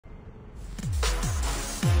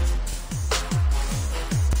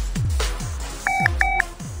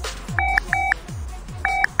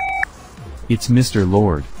It's Mr.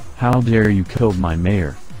 Lord. How dare you kill my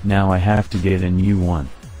mayor? Now I have to get a new one.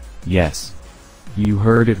 Yes. You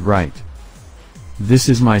heard it right. This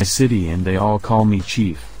is my city and they all call me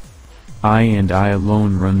chief. I and I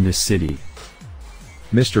alone run this city.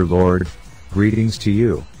 Mr. Lord, greetings to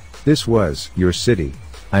you. This was your city.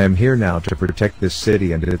 I am here now to protect this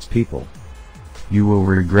city and its people. You will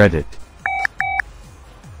regret it.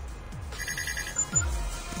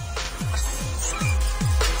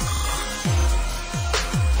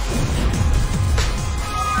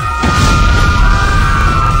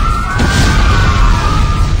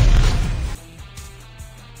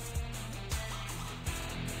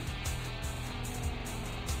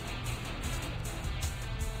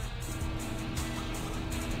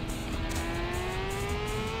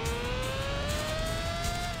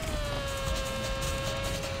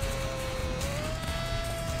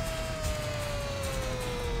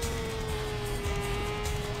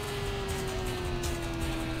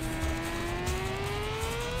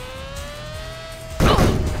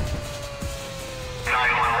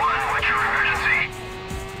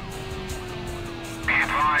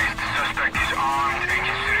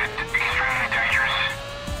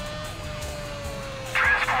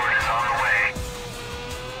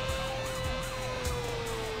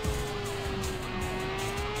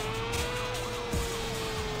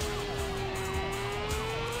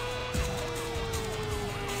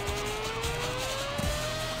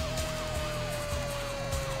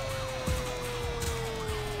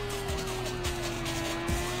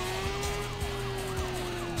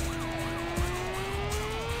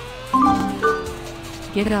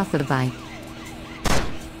 Get off the bike.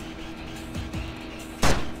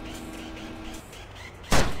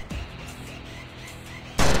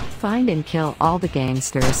 Find and kill all the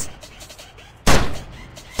gangsters.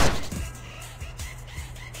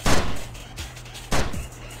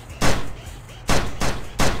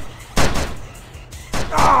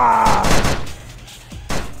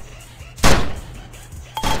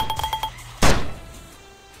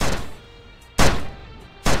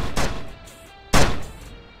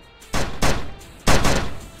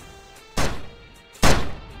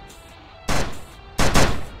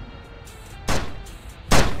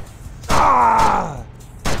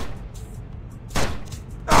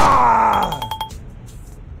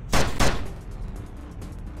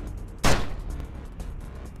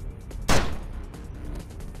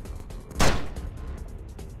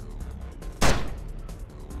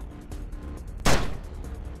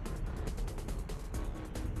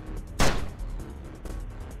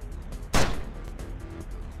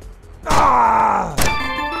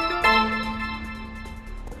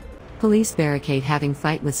 Police barricade having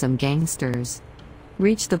fight with some gangsters.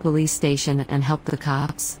 Reach the police station and help the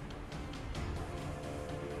cops.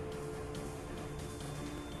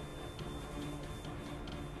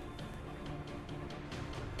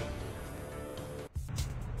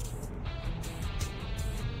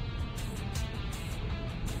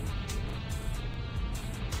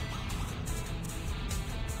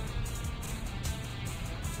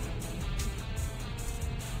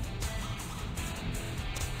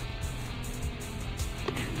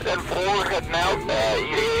 Then forward heading out,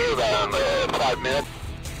 ETA 5 minutes.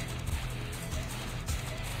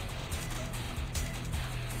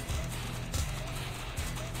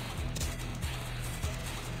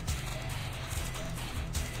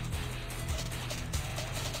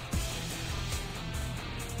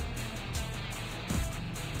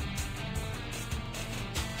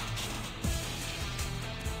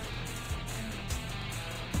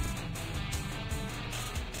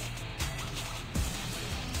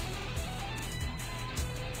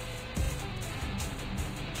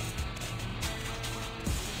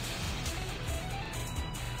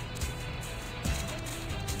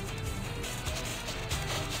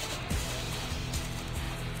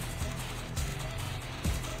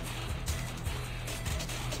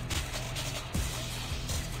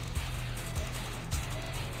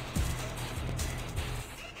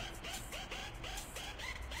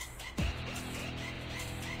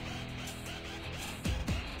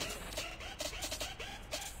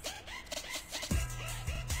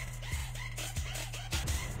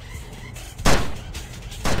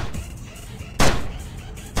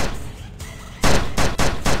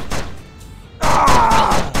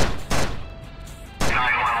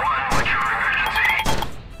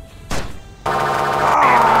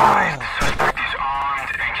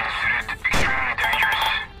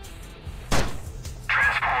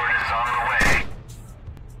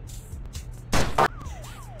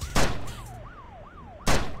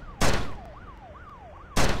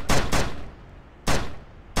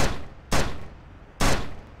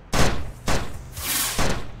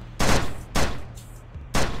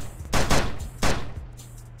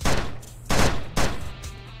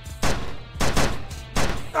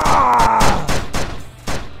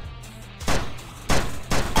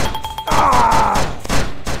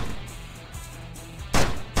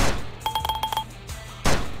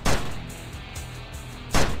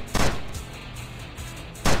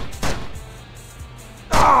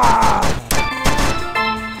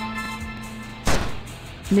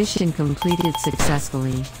 Mission completed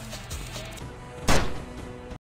successfully.